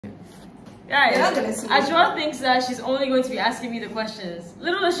Guys, You're not gonna see it. Ajwa thinks that she's only going to be asking me the questions.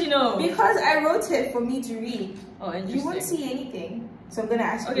 Little does she know. Because I wrote it for me to read. Oh, interesting. You won't see anything. So I'm gonna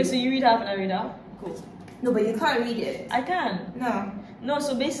ask you. Okay, so you read half and I read half? Cool. No, but you can't read it. I can. No. No,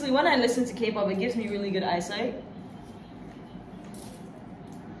 so basically when I listen to K-pop, it gives me really good eyesight.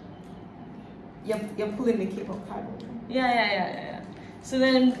 You're pulling the K-pop card. Yeah. So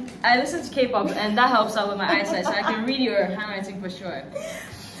then I listen to K-pop and that helps out with my eyesight, so I can read your handwriting for sure.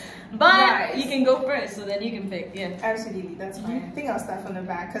 But Nice. you can go first, so then you can pick. Yeah. Absolutely, that's fine. I think I'll start from the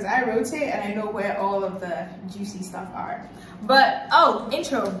back because I wrote it and I know where all of the juicy stuff are. But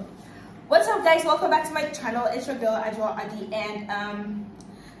intro. What's up, guys? Welcome back to my channel. It's your girl Ajwa Adi, and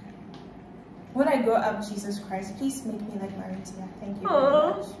when I grow up, Jesus Christ, please make me like Maritia. Thank you very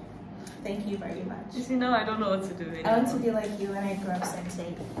much. Thank you very much. You see, now I don't know what to do anymore. I want to be like you when I grow up,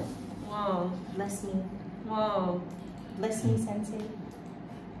 Sensei. Whoa. Bless me. Whoa. Bless me, Sensei.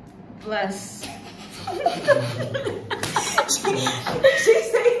 Bless.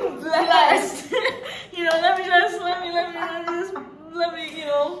 She's saying blessed. You know, let me, you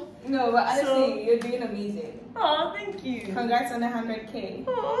know. No, but honestly, you're doing amazing. Oh, thank you. Congrats on the 100K.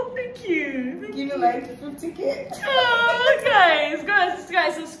 Oh, thank you. Give me like 50K. Oh, guys,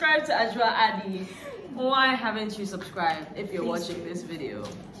 subscribe to Ajwa Adi. Why haven't you subscribed if you're watching this video?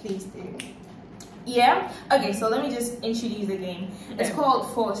 Please do. Yeah? Okay, so let me just introduce the game. It's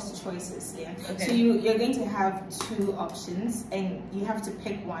called Forced Choices, yeah? Okay. So you're going to have two options and you have to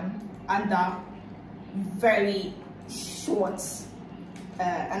pick one under very short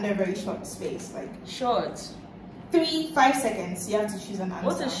space, like Short. 3-5 seconds. You have to choose an answer.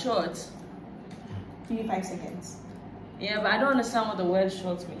 What's a short? 3-5 seconds. Yeah, but I don't understand what the word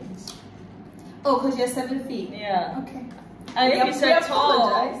short means. Oh, because you're 7 feet. Yeah. Okay. And if you said tall.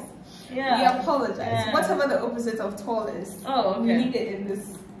 Apologize. Yeah. We apologize. Yeah. Whatever the opposite of tall is. Oh, okay. We need it in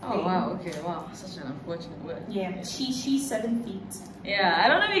this. Oh, thing. wow. Okay, wow. Such an unfortunate word. Yeah. She's 7 feet. Yeah, I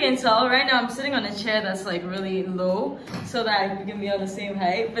don't know if you can tell. Right now, I'm sitting on a chair that's like really low so that we can be on the same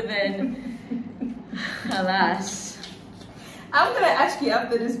height. But then, alas. I'm gonna ask you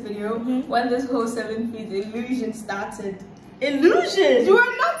after this video when this whole 7 feet illusion started. Illusion? You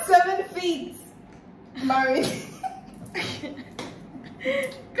are not 7 feet, Mari.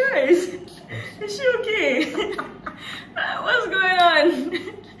 Guys, is she okay? What's going on?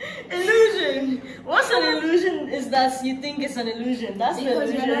 Illusion. What's an illusion is that you think it's an illusion. That's the Because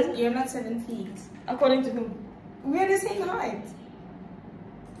illusion. you're not 7 feet. According to whom? We're the same height.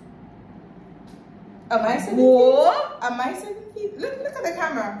 Am I 7 What? feet? Am I 7 feet? Look at the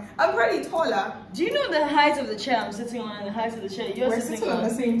camera. I'm probably taller. Do you know the height of the chair I'm sitting on and the height of the chair you're We're sitting sitting on the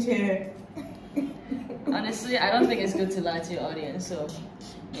on? same chair. Honestly, I don't think it's good to lie to your audience. So,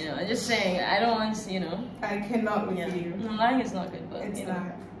 you know, I'm just saying, I don't want to, you know. I cannot with Yeah. you. No, lying is not good, but It's you know.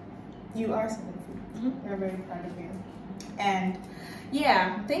 not. You are 7 feet. Mhm. We're very proud of you. And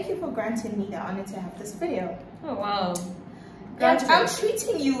yeah, thank you for granting me the honor to have this video. Oh, wow. And Granted. I'm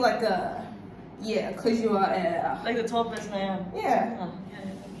treating you like a, because you are, Like the tall person I am. yeah, Oh,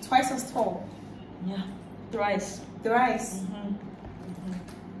 yeah. twice as tall. Yeah. Thrice. Thrice. Mm-hmm.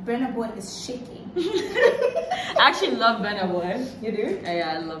 Brenna Boy is shaking. I actually love Burna Boy. You do?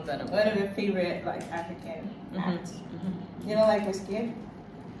 Yeah, I love Burna Boy. One of your favorite, like, African acts. You don't like Whiskey?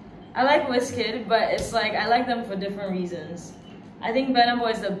 I like Wizkid, but it's like I like them for different reasons. I think Burna Boy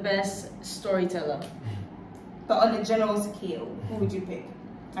is the best storyteller. But on a general scale, who would you pick?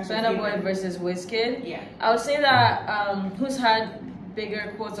 as your Burna Boy favorite? versus Wizkid. Yeah. I would say that who's had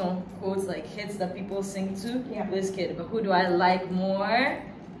bigger quotes on quotes like hits that people sing to? Yeah. Wizkid. But who do I like more?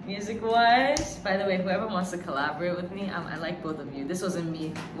 Music wise, by the way, whoever wants to collaborate with me, I like both of you. This wasn't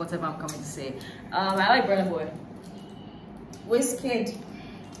me, whatever I'm coming to say. I like Burna Boy. Wizkid,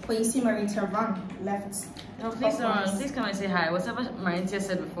 when you see Marita run left. No, please don't Of course. run. Please come and say hi. Whatever Maritia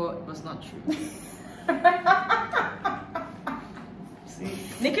said before was not true. See?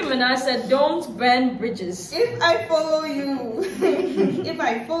 Nicki Minaj said, "Don't burn bridges." If I follow you, if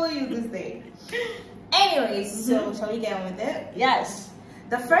I follow you this day. Anyways, so shall we get on with it? Yes.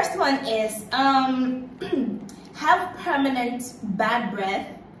 The first one is have permanent bad breath,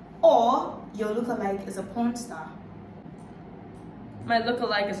 or your lookalike is a porn star. My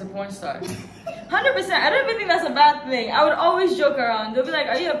lookalike is a porn star. 100%. I don't even think that's a bad thing. I would always joke around. They'll be like,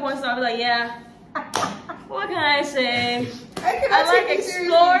 "Are you a porn star?" I'll be like, "Yeah." What can I say? I like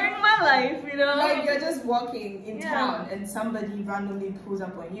exploring my life, you know? Like you're just walking in Yeah. town and somebody randomly pulls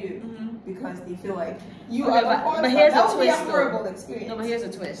up on you because they feel like you Okay, are the porn but star. here's That the would be a twist, though. horrible experience. No, but here's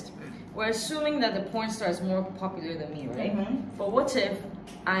a twist. We're assuming that the porn star is more popular than me, right? But what if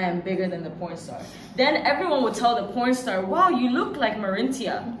I am bigger than the porn star? Then everyone would tell the porn star, "Wow, you look like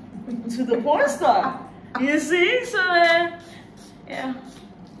Marintia." to the porn star. You see? So, yeah.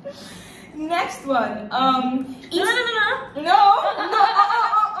 Next one. No.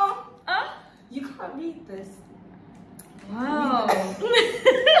 You can't read this. Wow.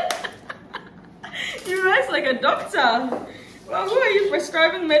 You write like a doctor. Well, who are you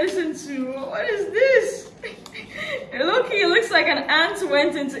prescribing medicine to? What is this? It looks like an ant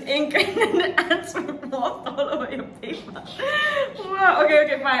went into ink and then the ants walked all over your paper. Wow.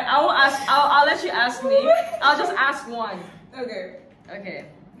 Okay, fine. I won't ask. I'll let you ask me. I'll just ask one. Okay.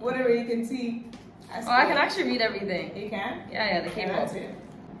 Whatever you can see. I can actually read everything. You can? Yeah, the K-pop. Yeah,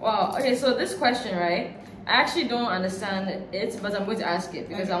 Wow. Okay, so this question, right? I actually don't understand it, but I'm going to ask it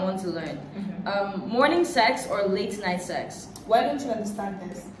because I want to learn. Morning sex or late night sex? Why don't you understand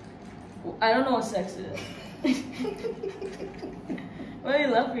this? I don't know what sex is. Why are you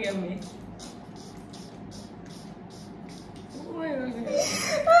laughing at me? Why are you laughing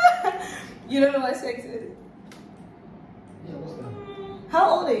at me? You don't know what sex is? Yeah, what's that? How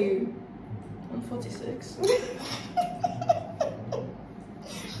old are you? I'm 46.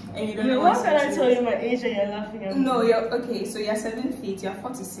 And you don't know Why what can I sex tell is? you my age and you're laughing at me? No, you're okay. So you're 7 feet, you're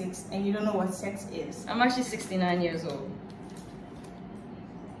 46, and you don't know what sex is. I'm actually 69 years old.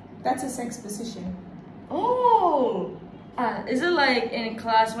 That's a sex position. Oh! Is it like in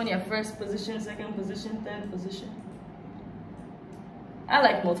class when you're first position, second position, third position? I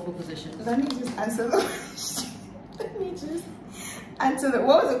like multiple positions. Let me just answer the question. Let me just answer the.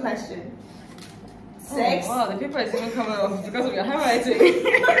 What was the question? Sex? Oh, wow, the paper is even coming off because of your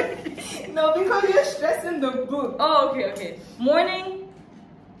handwriting. No, because you're stressing the book. Oh, okay. Morning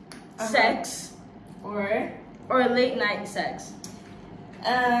sex Or late night sex?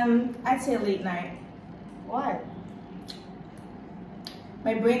 I'd say late night. Why?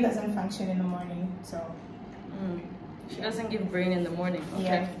 My brain doesn't function in the morning, so She doesn't give brain in the morning. Okay.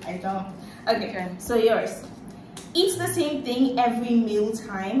 yeah, I don't. Okay, Okay. so yours. Eat the same thing every meal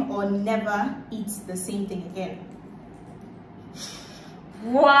time or never eat the same thing again.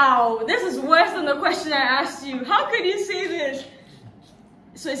 Wow, this is worse than the question I asked you. How could you say this?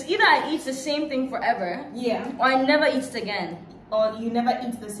 So it's either I eat the same thing forever Yeah. or I never eat it again. Or you never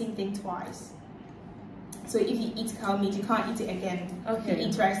eat the same thing twice. So if you eat cow meat, you can't eat it again. Okay. If you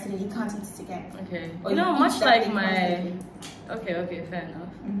eat rice today, you can't eat it again. Okay. Or You know, eat much that like thing my... constantly. Okay, fair enough.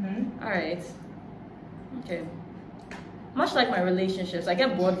 Mm-hmm. Alright. Okay. Much like my relationships, I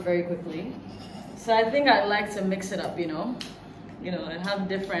get bored very quickly. So I think I'd like to mix it up, you know? And have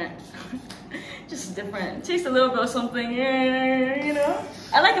different, just different, taste a little bit of something, you know?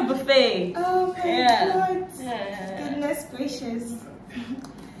 I like a buffet. Oh my Yeah. god. Yeah. Goodness gracious.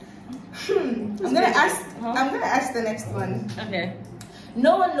 I'm gonna ask the next one. Okay.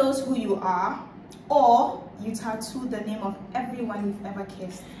 No one knows who you are, or you tattoo the name of everyone you've ever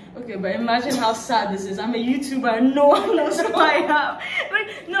kissed. Okay, but imagine how sad this is. I'm a YouTuber and no one knows who I am.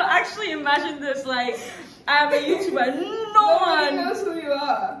 Like, no, actually imagine this. Like, I'm a YouTuber, no one knows who you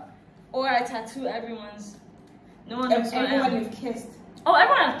are. Or I tattoo everyone's. No one knows who I Everyone am. you've kissed. Oh,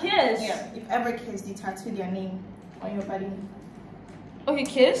 everyone I've kissed. Yeah, if ever kissed, you tattoo their name on your body. Okay,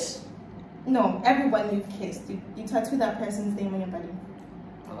 kiss. No, everyone you've kissed, you tattoo that person's name on your body.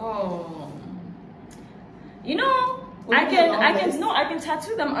 Oh. You know, Would I it be can a long list? I can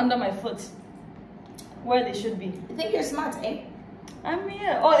tattoo them under my foot, where they should be. I think you're smart, eh? I'm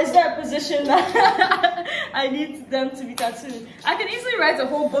here. Oh, is there a position that I need them to be tattooed? I can easily write a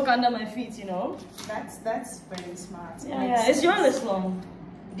whole book under my feet, you know. That's very smart. Yeah. Is your list long?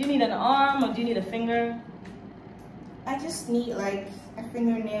 Do you need an arm or do you need a finger? I just need like a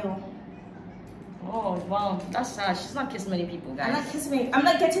fingernail. Oh wow, that's sad. She's not kissed many people, guys. I'm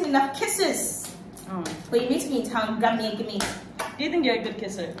not getting enough kisses. Oh. When you meet me in town, grab me and give me. Do you think you're a good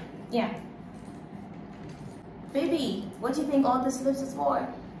kisser? Yeah. Baby, what do you think all this lips is for?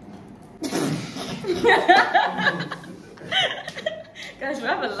 Guys, we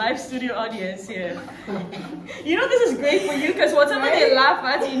have a live studio audience here. You know this is great for you because whatever they laugh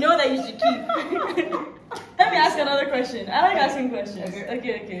at, you know that you should keep. Let me ask another question. I like asking questions.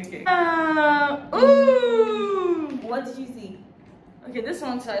 Okay. Ooh! What did you see? Okay, this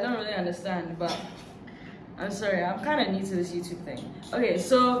one I don't really understand, but I'm sorry, I'm kind of new to this YouTube thing. Okay,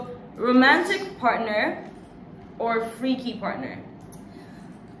 so romantic partner or freaky partner?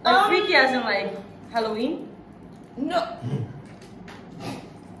 Like freaky as in like Halloween? No.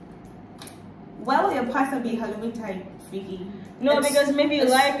 Why will your partner be Halloween type freaky? No, because maybe you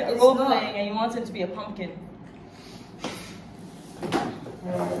like it's role not. playing and you want it to be a pumpkin.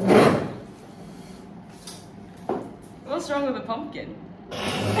 What's wrong with a pumpkin?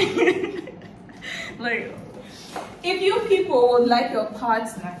 Like, If you people would like your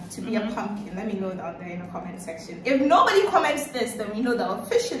partner to be a pumpkin, let me know down there in the comment section. If nobody comments this, then we know that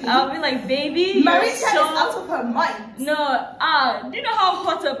officially I'll be like, baby, Marita you're is so... out of her mind. No, do you know how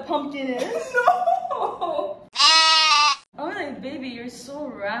hot a pumpkin is? No. I'll be like, baby, you're so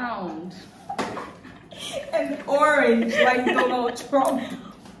round. And orange like Donald Trump.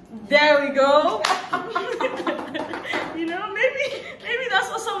 There we go. You know, maybe that's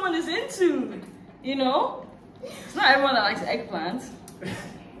what someone is into. You know, it's not everyone that likes eggplant.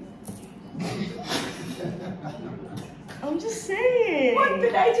 I'm just saying. What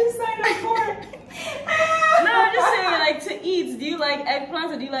did I just sign up for? No, I'm just saying, like, to eat. Do you like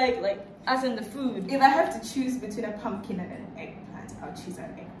eggplant or do you like as in the food? If I have to choose between a pumpkin and an eggplant, I'll choose an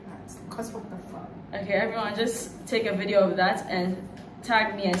eggplant. Cause what the fuck? Okay, everyone, just take a video of that and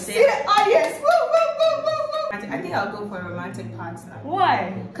tag me and say. See the audience. Woo, woo, woo, woo, woo. I think I'll go for a romantic partner.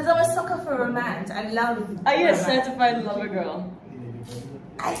 Why? Because I'm a sucker for romance. I love. Are you a romance. certified lover girl?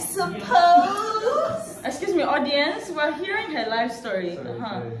 I suppose. Excuse me, audience. We're hearing her life story.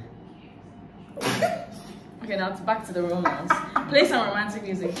 Okay, now back to the romance. Play some romantic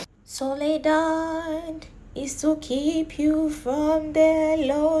music. Soledad is to keep you from the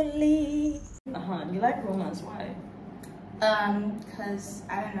lonely. You like romance? Why? Because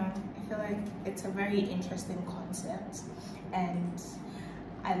I don't know. I feel like it's a very interesting concept, and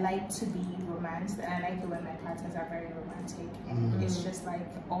I like to be romanced, and I like it when my partners are very romantic. And it's just like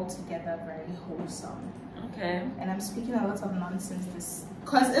altogether very wholesome. Okay. And I'm speaking a lot of nonsense this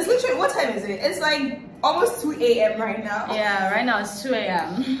because it's literally, what time is it? It's like almost 2 a.m. right now. Yeah, right now it's 2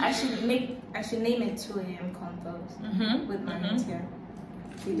 a.m. I should name it 2 a.m. convos with my mates here.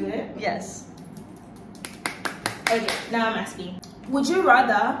 Should we do it? Yes. Okay, now I'm asking. Would you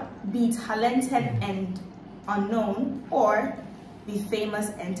rather be talented and unknown or be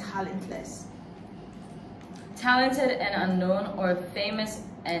famous and talentless? Talented and unknown or famous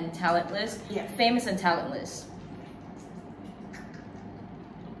and talentless? Yeah. Famous and talentless.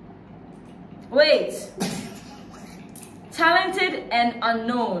 Wait. Talented and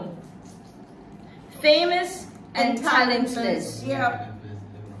unknown. Famous and talentless. Yeah.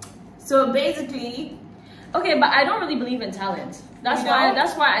 So basically, okay, but I don't really believe in talent. That's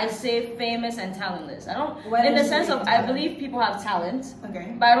why I say famous and talentless. I don't in the sense of I believe people have talent.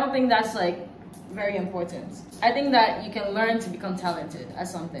 Okay. But I don't think that's like very important. I think that you can learn to become talented at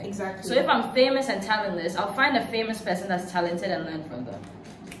something. Exactly. So if I'm famous and talentless, I'll find a famous person that's talented and learn from them.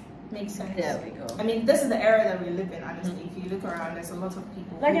 Makes sense. There we go. I mean, this is the era that we live in, honestly. If you look around, there's a lot of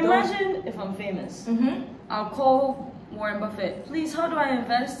people. Like imagine if I'm famous. I'll call Warren Buffett, please, how do I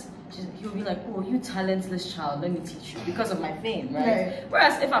invest? He'll be like, oh, you talentless child, let me teach you because of my fame, right?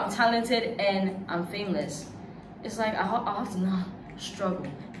 Whereas if I'm talented and I'm famous, it's like I'll have to now struggle.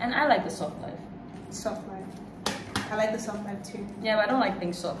 And I like the soft life. Soft life. I like the soft life too. Yeah, but I don't like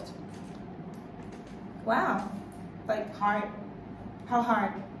things soft. Wow. Like hard. How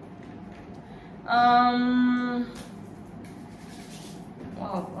hard?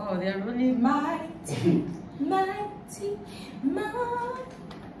 Wow, oh, they're really mighty, mighty, mighty.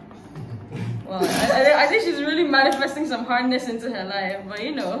 Well, I think she's really manifesting some hardness into her life, but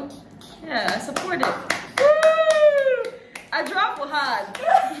you know, yeah, I support it. Woo! I drop for hard.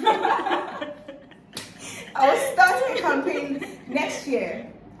 I will start a campaign next year.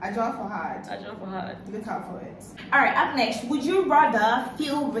 I draw for hard. I draw for hard. Look out for it. Alright, up next. Would you rather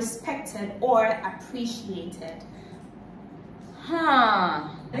feel respected or appreciated? I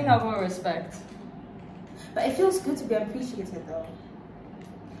think I'll go with respect. But it feels good to be appreciated though.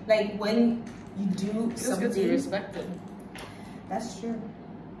 Like when you do something. It feels good to be respected. That's true.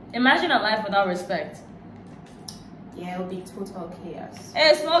 Imagine a life without respect. Yeah, it would be total chaos.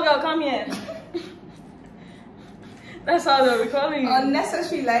 Hey, small girl, come here. That's how they'll be calling you.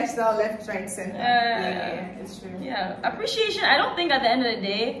 Unnecessary lifestyle, left, right, center. Yeah, it's true. Yeah, appreciation. I don't think at the end of the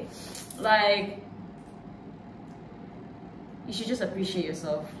day, like, you should just appreciate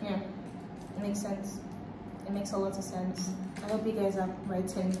yourself. Yeah, it makes sense. It makes a lot of sense. I hope you guys are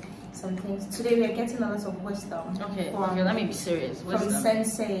writing some things. Today we are getting a lot of wisdom. Okay, okay, let me be serious. Wisdom. From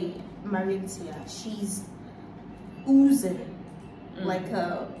Sensei Maritia. She's oozing like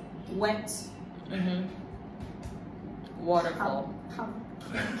a wet waterfall.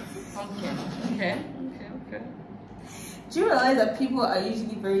 Pumpkin. Okay. Do you realize that people are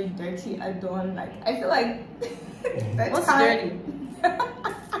usually very dirty at dawn? Like, I feel like that's what's dirty?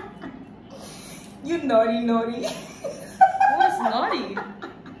 You naughty. What's naughty?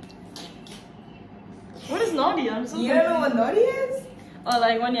 What is naughty? I'm so You don't know what naughty is? Oh,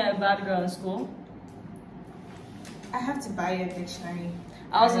 like when you're a bad girl in school? I have to buy a dictionary.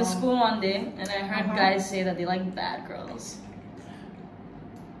 I was in school one day and I heard guys say that they like bad girls.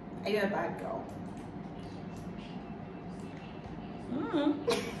 Are you a bad girl?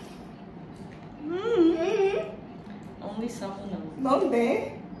 Only someone knows.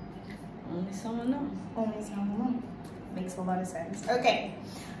 Monday. Only someone knows. Only someone knows. Makes a lot of sense. Okay.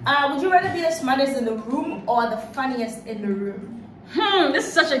 Would you rather be the smartest in the room or the funniest in the room? This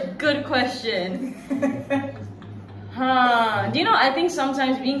is such a good question. Do you know, I think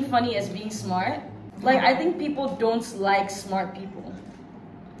sometimes being funny is being smart. Like, I think people don't like smart people.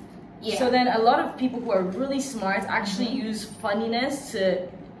 Yeah. So then a lot of people who are really smart actually use funniness to,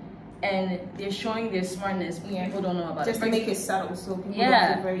 and they're showing their smartness, but people don't know about Just it. to make it subtle so people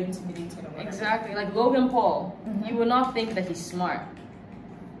don't feel very intimidated or whatever. Exactly. Like Logan Paul. You would not think that he's smart,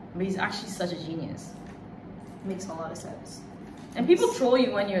 but he's actually such a genius. Makes a lot of sense. And people troll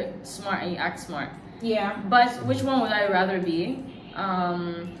you when you're smart and you act smart. Yeah. But which one would I rather be?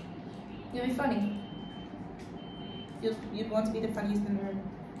 You'll be funny. You'd want to be the funniest in the room.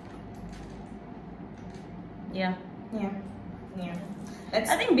 Yeah. Yeah. Yeah.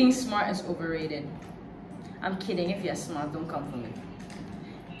 I think being smart is overrated. I'm kidding. If you're smart, don't come for me.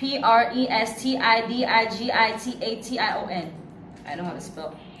 Prestidigitation. I know how to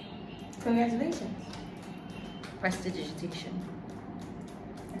spell. Congratulations. Prestidigitation.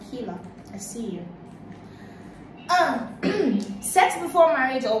 Akila, I see you. Sex before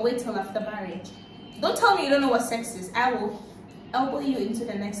marriage or wait till after marriage? Don't tell me you don't know what sex is. I will elbow you into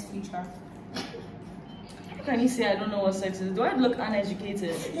the next future. How can you say I don't know what sex is? Do I look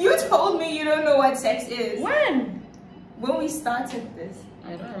uneducated? You told me you don't know what sex is. When? When we started this.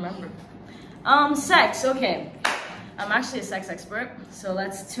 I don't remember. Sex, okay. I'm actually a sex expert, so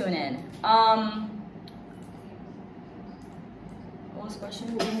let's tune in. What was the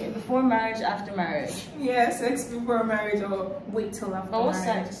question? Before marriage, after marriage? Yeah, sex before marriage or wait till after marriage. What was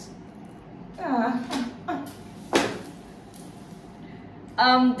sex?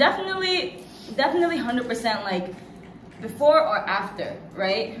 Definitely 100% like before or after,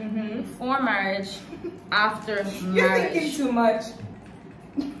 right? Before marriage, after marriage. You're thinking too much.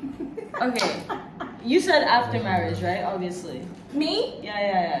 Okay, you said after marriage, right? Obviously. Me?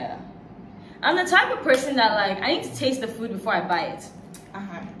 Yeah. I'm the type of person that like, I need to taste the food before I buy it.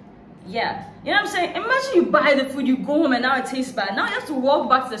 Yeah. You know what I'm saying? Imagine you buy the food, you go home and now it tastes bad. Now you have to walk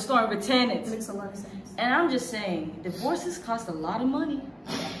back to the store and return it. Makes a lot of sense. And I'm just saying, divorces cost a lot of money.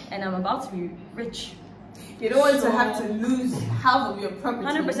 And I'm about to be rich. You don't want to have to lose half of your property.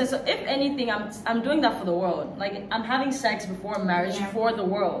 100%. So if anything, I'm doing that for the world. Like, I'm having sex before marriage for the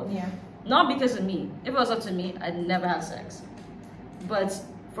world. Yeah. Not because of me. If it was up to me, I'd never have sex. But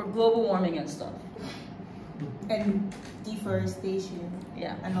for global warming and stuff. And deforestation.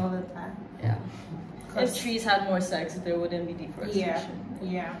 Yeah. And all of that. Yeah. If trees had more sex, there wouldn't be deforestation.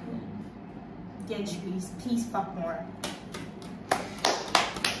 Yeah. Get trees. Please fuck more.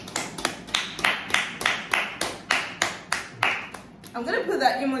 I'm gonna put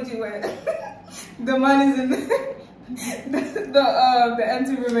that emoji where the man is in the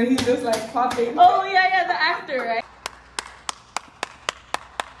empty room and he's just like clapping. Oh yeah, the actor, right?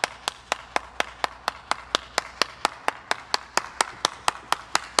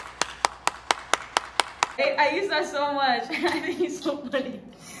 I use that so much. I think he's so funny.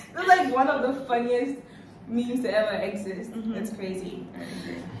 It's like one of the funniest memes to ever exist. It's crazy.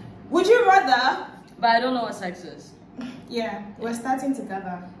 Would you rather? But I don't know what sex is. Yeah, we're starting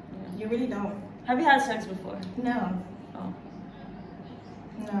together. Yeah. You really don't. Have you had sex before? No. Oh.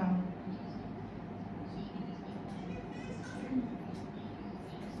 No.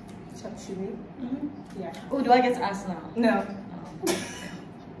 Should we? Yeah. Oh, do I get to ask now? No. Oh.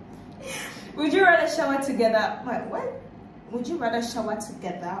 Would you rather shower together? Wait, what? Would you rather shower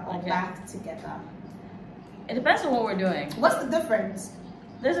together or bath together? It depends on what we're doing. What's the difference?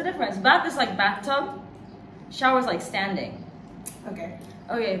 There's a difference. Bath is like bathtub. Shower is like standing. Okay.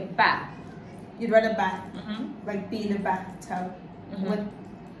 Okay, bath. You'd rather bath, like be in the bathtub with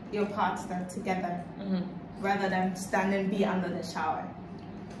your partner together, rather than stand and be under the shower.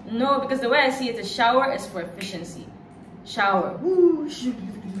 No, because the way I see it, the shower is for efficiency. Shower. Woo.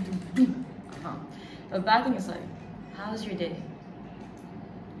 But bathing is like, how's your day?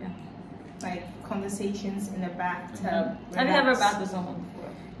 Yeah. Like conversations in the bathtub. Have you ever bathed with someone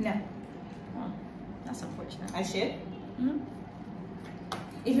before? No. Oh, that's unfortunate. I should.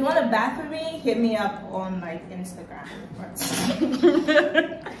 If you want to bath with me, hit me up on like Instagram.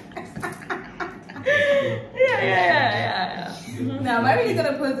 Yeah. Now, am I really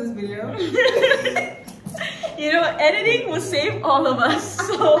gonna post this video? You know, editing will save all of us.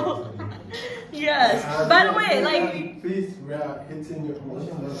 So Yes. By the way, like. Please, we are hitting your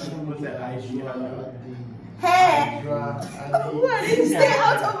what's that IG handle? Hey! Stay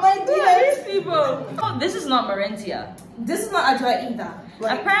out of my Who are DMs! these people? Oh, this is not Marintia. This is not Adjoa either.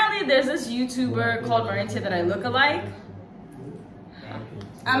 Like, Apparently, there's this YouTuber called Marintia that I look alike.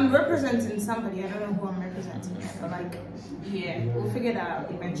 I'm representing somebody. I don't know who I'm representing yet, but like, yeah, we'll figure that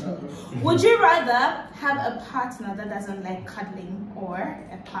out eventually. Would you rather have a partner that doesn't like cuddling or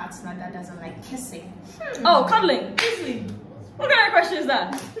a partner that doesn't like kissing? Oh, cuddling. Easily. What kind of question is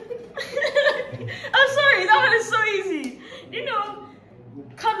that? I'm sorry, that one is so easy. You know,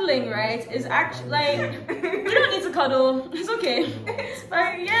 cuddling, right, is actually like, you don't need to cuddle. It's okay.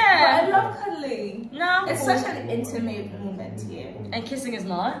 Like, yeah. But I love cuddling. No. It's such an intimate moment here. And kissing is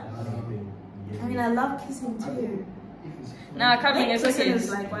not? I mean, I love kissing too. Nah, cuddling is Kissing okay. is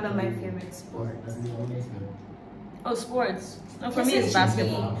like one of my favorite sports. Oh, sports. No, for me Kissing it's should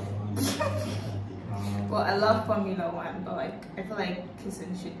be- basketball. Well, I love Formula One, but like, I feel like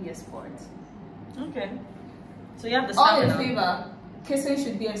kissing should be a sport. Okay. So you have the All in stamina. favor, kissing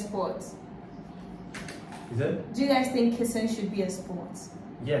should be a sport. Is it? Do you guys think kissing should be a sport?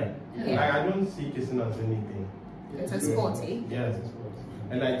 Yeah. Yeah. I don't see kissing as anything. It's a sport, eh? Yeah, it's a sport.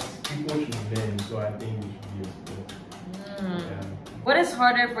 And like people should learn, so I think it should be a sport. Yeah. What is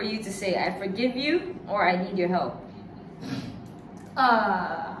harder for you to say, I forgive you or I need your help?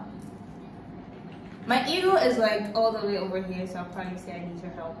 My ego is like all the way over here, so I'll probably say I need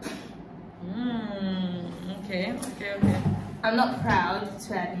your help. Okay. I'm not proud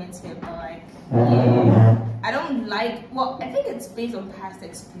to admit it, but like, yeah. I don't like, well, I think it's based on past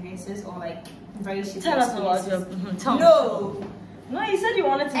experiences or like very shitty Tell us about your. experiences. Tell me. No, No, you said you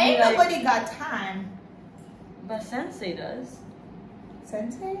wanted to ain't be like. nobody got time. But Sensei does.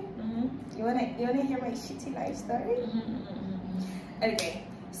 Sensei, you wanna hear my shitty life story? Okay,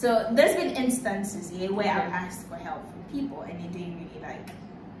 so there's been instances here where I've asked for help from people and it didn't really like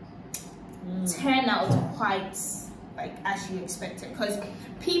turn out quite like as you expected, because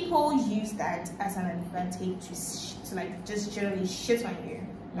people use that as an advantage to like just generally shit on you,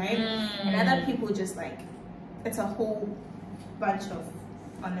 right? And other people just like, it's a whole bunch of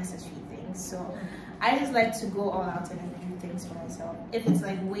unnecessary things. So I just like to go all out and do things for myself. If it's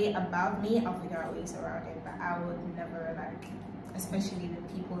like way above me, I'll figure out ways around it, but I would never like, especially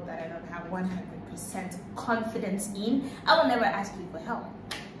with people that I don't have 100% confidence in, I will never ask you for help.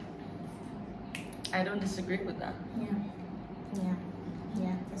 I don't disagree with that.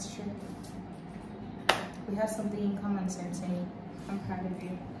 Yeah, that's true. We have something in common, Sensei. I'm proud of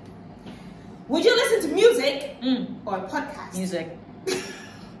you. Would you listen to music or a podcast? Music.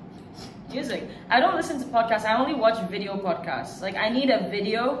 Music. I don't listen to podcasts. I only watch video podcasts. Like I need a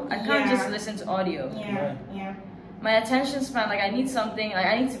video. I can't just listen to audio. Yeah. My attention span, like I need something. Like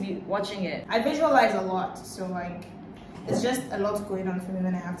I need to be watching it. I visualize a lot, so like it's just a lot going on for me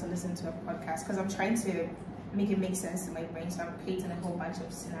when I have to listen to a podcast, because I'm trying to make it make sense to my brain, so I'm creating a whole bunch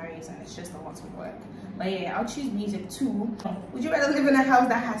of scenarios and it's just a lot of work. But yeah, I'll choose music too. Would you rather live in a house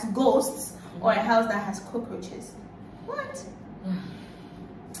that has ghosts or a house that has cockroaches? What?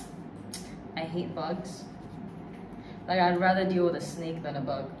 I hate bugs. Like I'd rather deal with a snake than a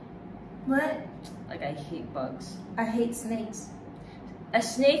bug. What? Like I hate bugs. I hate snakes. A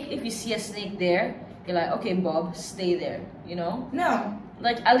snake, if you see a snake there, you're like, okay, Bob, stay there, you know? No.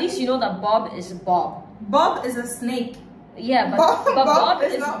 Like, at least you know that Bob is Bob. Bob is a snake. Yeah, but Bob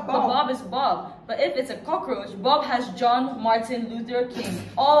is not Bob. But Bob is Bob. But if it's a cockroach, Bob has John, Martin, Luther, King,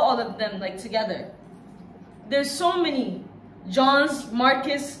 all of them, like, together. There's so many. Johns,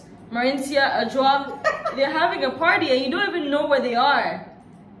 Marcus, Marintia, Adjoa. They're having a party and you don't even know where they are.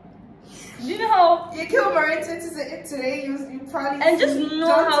 Do you know how... You kill Marintia today, you probably... And just see know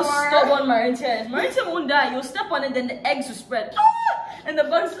John how tomorrow. stubborn Marintia is. Marintia won't die. You'll step on it, then the eggs will spread. Ah! And the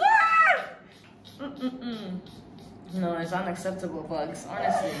bugs... Ah! No, it's unacceptable, bugs,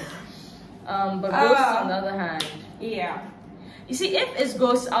 honestly. But ghosts, on the other hand... Yeah. You see, if it's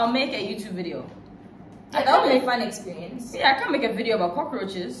ghosts, I'll make a YouTube video. Yeah, that would be a fun experience. Yeah, I can't make a video about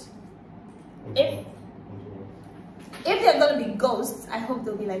cockroaches. If they're gonna be ghosts, I hope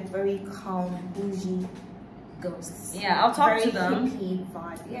they'll be like very calm, bougie ghosts. Yeah, I'll talk very to them. hippie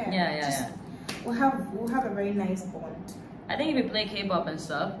vibe. Yeah. Yeah. We'll have a very nice bond. I think if you play K-pop and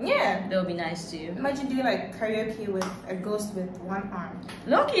stuff, Yeah. they'll be nice to you. Imagine doing like karaoke with a ghost with one arm.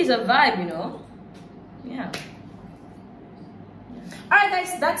 Loki is a vibe, you know? Yeah. Alright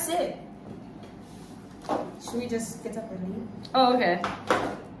guys, that's it. Should we just get up and leave? Oh, okay.